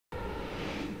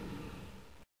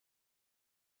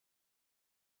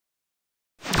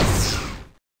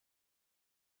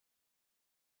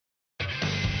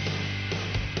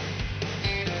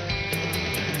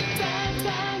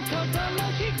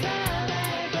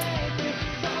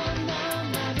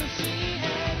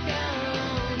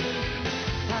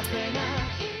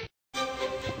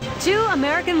Two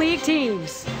American League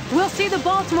teams. We'll see the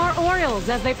Baltimore Orioles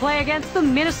as they play against the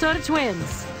Minnesota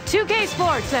Twins. 2K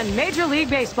Sports and Major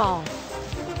League Baseball.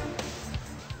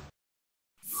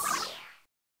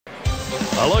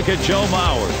 A look at Joe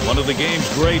Mauer, one of the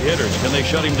game's great hitters. Can they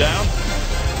shut him down?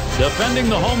 Defending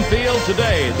the home field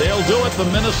today, they'll do it, the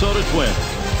Minnesota Twins.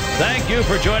 Thank you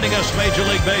for joining us, Major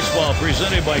League Baseball,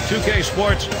 presented by 2K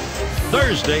Sports,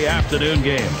 Thursday afternoon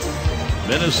game.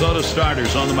 Minnesota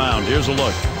starters on the mound. Here's a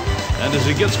look. And as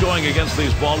he gets going against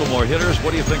these Baltimore hitters,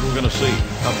 what do you think we're going to see?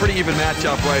 A pretty even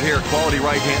matchup right here. Quality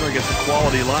right-hander against a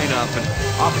quality lineup. And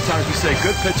oftentimes we say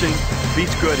good pitching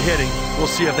beats good hitting. We'll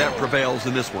see if that prevails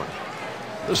in this one.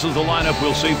 This is the lineup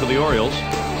we'll see for the Orioles.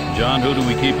 John, who do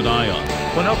we keep an eye on?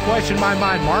 Well, no question in my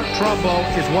mind, Mark Trumbo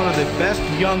is one of the best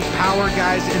young power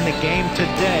guys in the game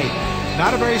today.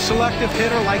 Not a very selective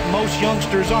hitter like most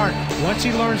youngsters aren't. Once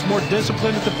he learns more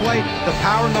discipline at the plate, the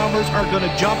power numbers are going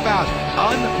to jump out.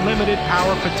 Unlimited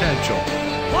power potential.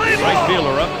 Right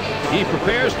fielder up. He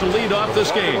prepares to lead off this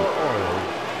game.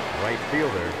 Right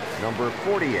fielder, number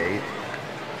 48.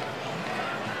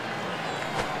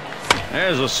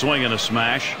 There's a swing and a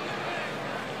smash.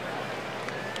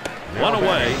 One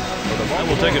away. And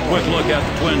we'll take a quick look at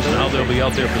the Twins and how they'll be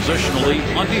out there positionally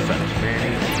on defense.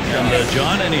 And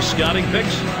John, any scouting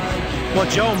picks? Well,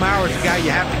 Joe Mauer's the guy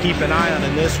you have to keep an eye on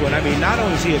in this one. I mean, not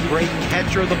only is he a great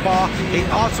catcher of the ball, he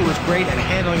also is great at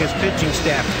handling his pitching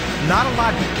staff. Not a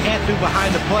lot he can't do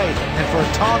behind the plate. And for a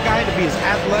tall guy to be as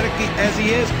athletic as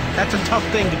he is, that's a tough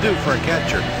thing to do for a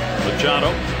catcher.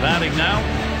 Machado batting now.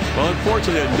 Well,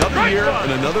 unfortunately, another year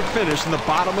and another finish in the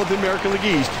bottom of the American League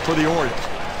East for the Orioles.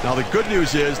 Now, the good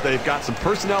news is they've got some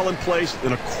personnel in place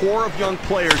and a core of young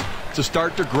players to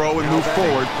start to grow and move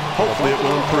forward. Hopefully, it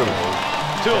will improve.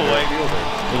 Two away.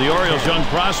 For the Orioles' young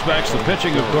prospects, the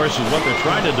pitching, of course, is what they're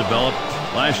trying to develop.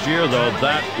 Last year, though,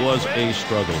 that was a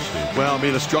struggle, Steve. Well, I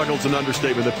mean, a struggle's an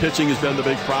understatement. The pitching has been the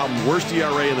big problem. Worst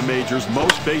ERA in the majors,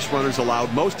 most base runners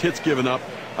allowed, most hits given up.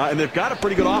 And they've got a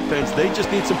pretty good offense. They just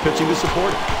need some pitching to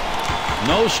support it.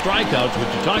 No strikeouts,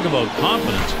 but you talk about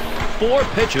confidence. 4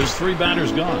 pitches, 3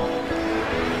 batters gone.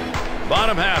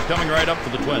 Bottom half coming right up for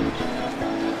the Twins.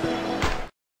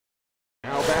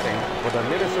 Now batting for the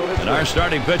Minnesota Twins. And our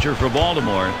starting pitcher for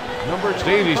Baltimore,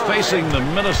 Steve, he's facing the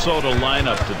Minnesota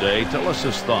lineup today. Tell us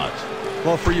his thoughts.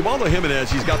 Well, for Ubaldo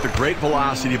Jimenez, he's got the great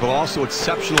velocity, but also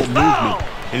exceptional movement.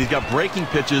 And he's got breaking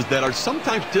pitches that are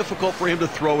sometimes difficult for him to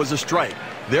throw as a strike.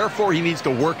 Therefore, he needs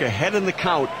to work ahead in the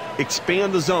count,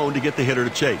 expand the zone to get the hitter to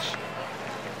chase.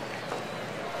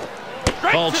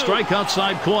 Called strike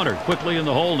outside corner. Quickly in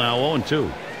the hole now, 0-2.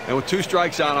 And with 2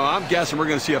 strikes on him, I'm guessing we're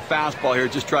going to see a fastball here.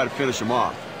 Just try to finish him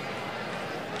off.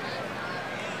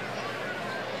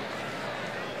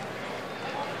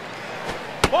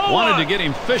 Wanted to get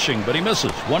him fishing, but he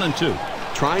misses. 1-2.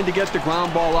 Trying to get the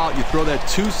ground ball out. You throw that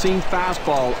 2-seam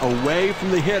fastball away from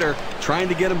the hitter, trying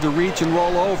to get him to reach and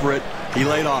roll over it. He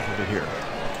laid off of it here.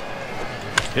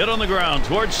 Hit on the ground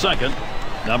towards second.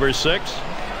 Number 6.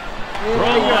 Throw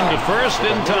one to first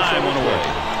in time. 1 away.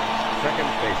 Second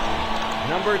baseman,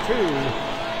 number 2.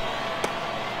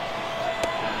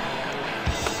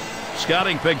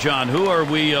 Scouting pick, John. Who are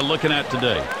we looking at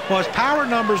today? Well, his power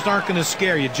numbers aren't going to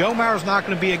scare you. Joe Mauer's not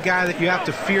going to be a guy that you have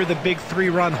to fear the big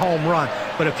 3-run home run.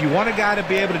 But if you want a guy to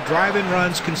be able to drive in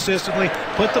runs consistently,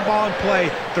 put the ball in play,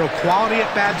 throw quality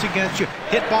at-bats against you,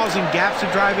 hit balls in gaps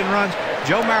to drive in runs,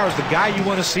 Joe Mauer's the guy you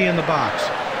want to see in the box.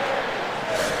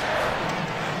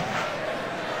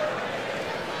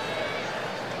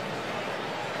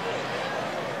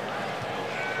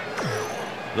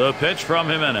 The pitch from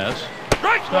Jimenez.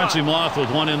 Starts him off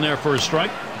with one in there for a strike.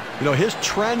 You know, his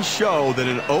trends show that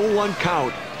in an 0-1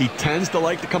 count, he tends to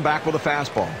like to come back with a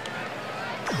fastball.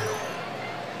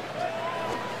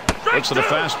 Looks at a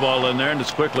fastball in there, and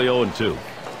it's quickly 0-2.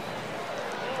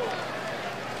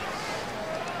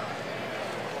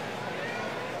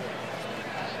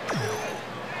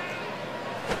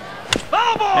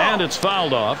 And it's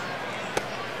fouled off.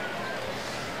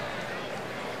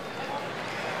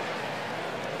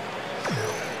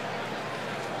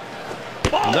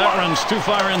 And that runs too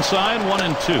far inside.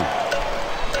 1-2.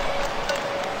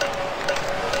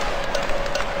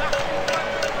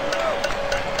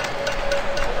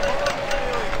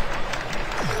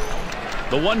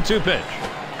 The 1-2 pitch.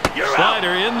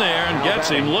 Slider in there and gets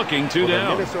him looking 2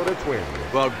 down. Minnesota Twins.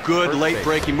 Well, good late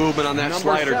breaking movement on that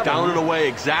slider. Down and away,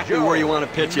 exactly where you want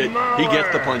to pitch it. He gets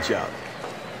the punch out.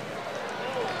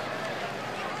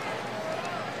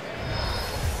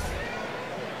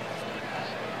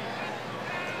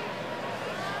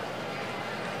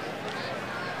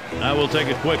 Now we'll take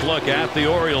a quick look at the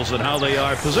Orioles and how they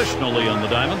are positionally on the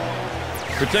diamond.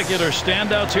 Particular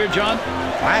standouts here, John?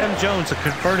 Adam Jones, a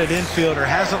converted infielder,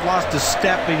 hasn't lost a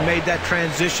step. He made that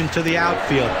transition to the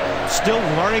outfield. Still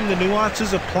learning the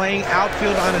nuances of playing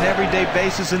outfield on an everyday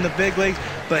basis in the big leagues,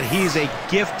 but he's a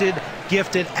gifted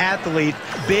athlete.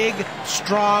 Big,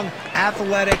 strong,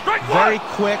 athletic, very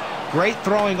quick, great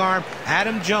throwing arm.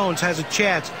 Adam Jones has a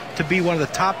chance to be one of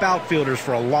the top outfielders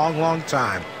for a long, long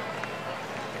time.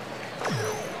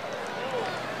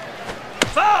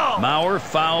 Mauer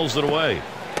fouls it away.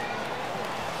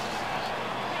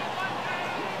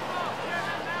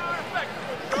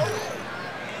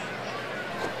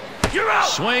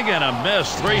 Swing and a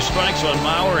miss. 3 strikes on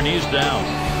Mauer, and he's down.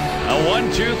 A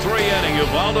 1-2-3 inning.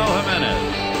 Ubaldo Jimenez.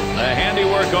 The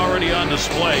handiwork already on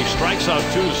display. Strikes out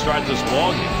 2 to start this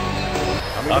ballgame.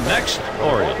 Up next,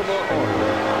 Orioles.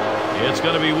 It's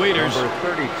going to be Wieters.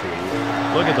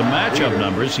 Look at the matchup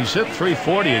numbers. He's hit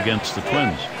 .340 against the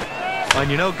Twins. And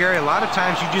you know, Gary, a lot of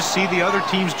times you just see the other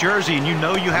team's jersey and you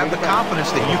know you have the confidence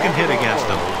that you can hit against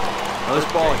them. Now this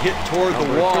ball hit toward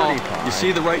the wall. You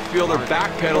see the right fielder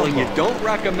backpedaling. You don't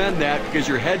recommend that because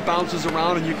your head bounces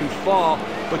around and you can fall,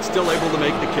 but still able to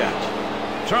make the catch.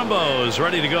 Trumbo is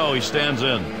ready to go. He stands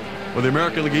in. Well, the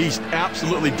American League East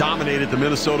absolutely dominated the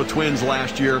Minnesota Twins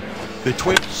last year. The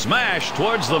Twins smash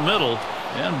towards the middle,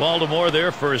 and Baltimore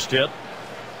their first hit.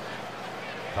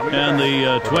 And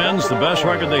the Twins, the best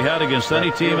record they had against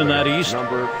any team in that East,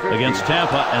 against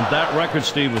Tampa, and that record,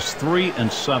 Steve, was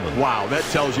 3-7. Wow, that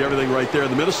tells you everything right there.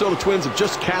 The Minnesota Twins have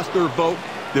just cast their vote.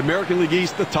 The American League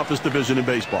East, the toughest division in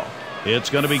baseball. It's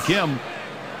going to be Kim.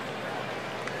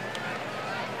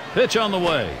 Pitch on the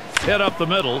way. Hit up the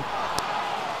middle.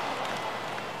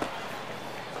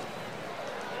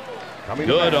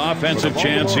 Good offensive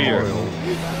chance here.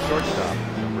 Shortstop,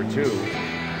 number 2,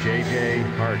 J.J.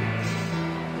 Hardy.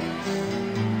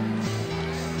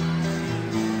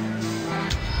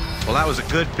 Well, that was a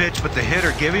good pitch, but the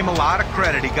hitter, give him a lot of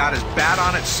credit. He got his bat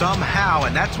on it somehow,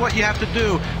 and that's what you have to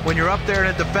do when you're up there in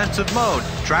a defensive mode.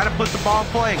 Try to put the ball in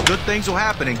play, and good things will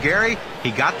happen. And Gary,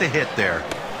 he got the hit there.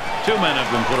 2 men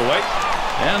have been put away,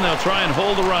 and they'll try and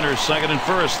hold the runners second and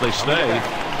first. They stay.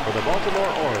 For the Baltimore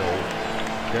Orioles,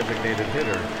 designated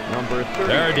hitter, number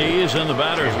 30. Paradis in the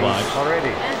batter's box.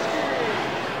 Already.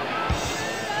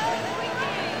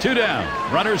 2 down.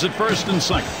 Runners at first and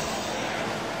second.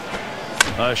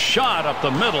 A shot up the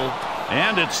middle,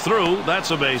 and it's through.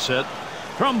 That's a base hit.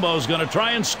 Trumbo's going to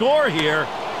try and score here.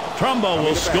 Trumbo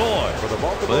will score.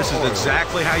 Well, this is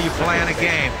exactly how you plan a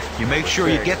game. You make sure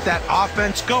you get that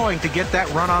offense going to get that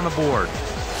run on the board.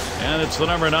 And it's the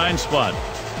number 9 spot.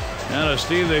 And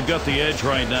Steve, they've got the edge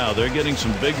right now. They're getting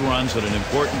some big runs at an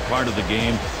important part of the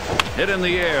game. Hit in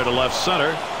the air to left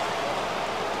center.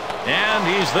 And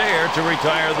he's there to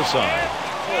retire the side.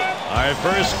 All right,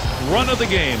 first run of the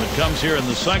game. It comes here in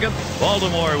the second.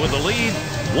 Baltimore with the lead,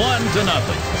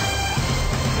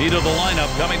 1-0. Lead of the lineup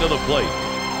coming to the plate.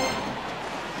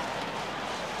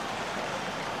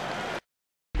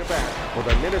 For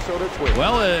the Minnesota Twins.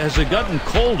 Well, has it gotten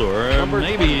colder?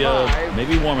 Maybe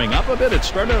warming up a bit. It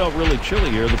started out really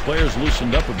chilly here. The players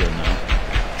loosened up a bit now.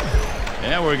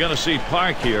 And we're going to see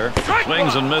Park here.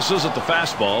 Swings and misses at the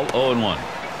fastball. 0-1.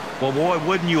 Well, boy,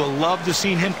 wouldn't you have loved to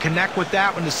seen him connect with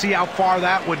that one to see how far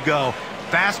that would go.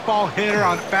 Fastball hitter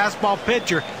on fastball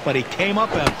pitcher, but he came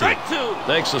up empty. Strike 2.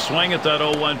 Takes a swing at that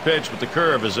 0-1 pitch, but the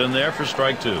curve is in there for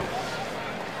strike 2.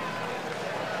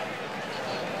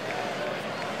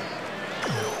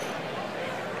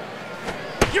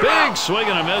 Big swing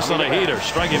and a miss on a heater.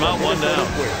 Strike him out, 1 down.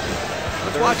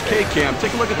 Let's watch K-Cam.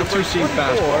 Take a look at the 2-seam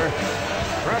fastball.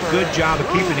 Good job of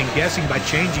keeping him guessing by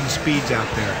changing speeds out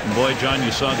there. And boy, John,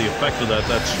 you saw the effect of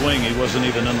that swing. He wasn't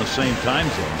even in the same time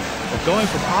zone. Well, going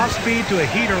from off speed to a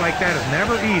heater like that is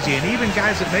never easy, and even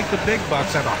guys that make the big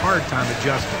bucks have a hard time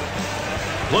adjusting.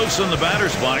 Close in the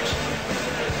batter's box.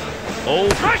 0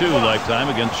 for 2 lifetime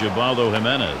against Ubaldo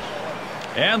Jimenez.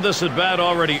 And this at bat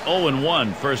already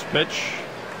 0-1. First pitch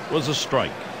was a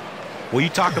strike. Well, you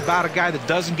talk about a guy that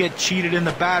doesn't get cheated in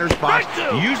the batter's box.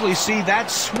 You usually see that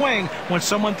swing when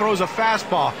someone throws a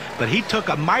fastball. But he took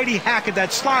a mighty hack at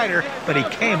that slider, but he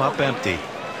came up empty.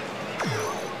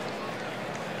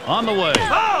 On the way.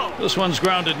 This one's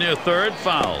grounded near third.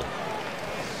 Foul.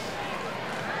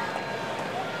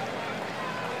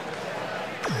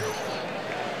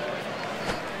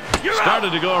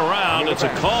 Started to go around. It's a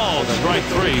call. Strike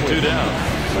 3, 2 down.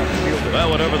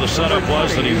 Well, whatever the setup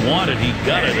was that he wanted, he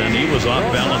got it, and he was off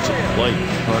balance at the plate.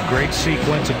 Well, a great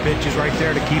sequence of pitches right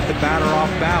there to keep the batter off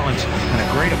balance, and a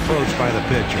great approach by the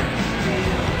pitcher.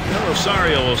 Well,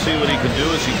 Rosario will see what he can do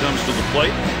as he comes to the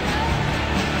plate.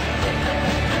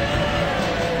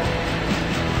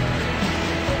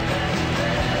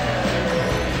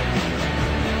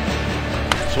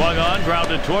 Swung on,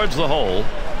 grounded towards the hole.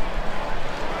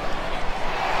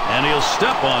 And he'll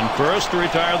step on first to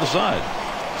retire the side.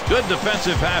 Good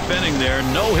defensive half inning there.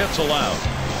 No hits allowed.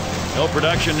 No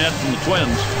production yet from the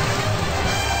Twins.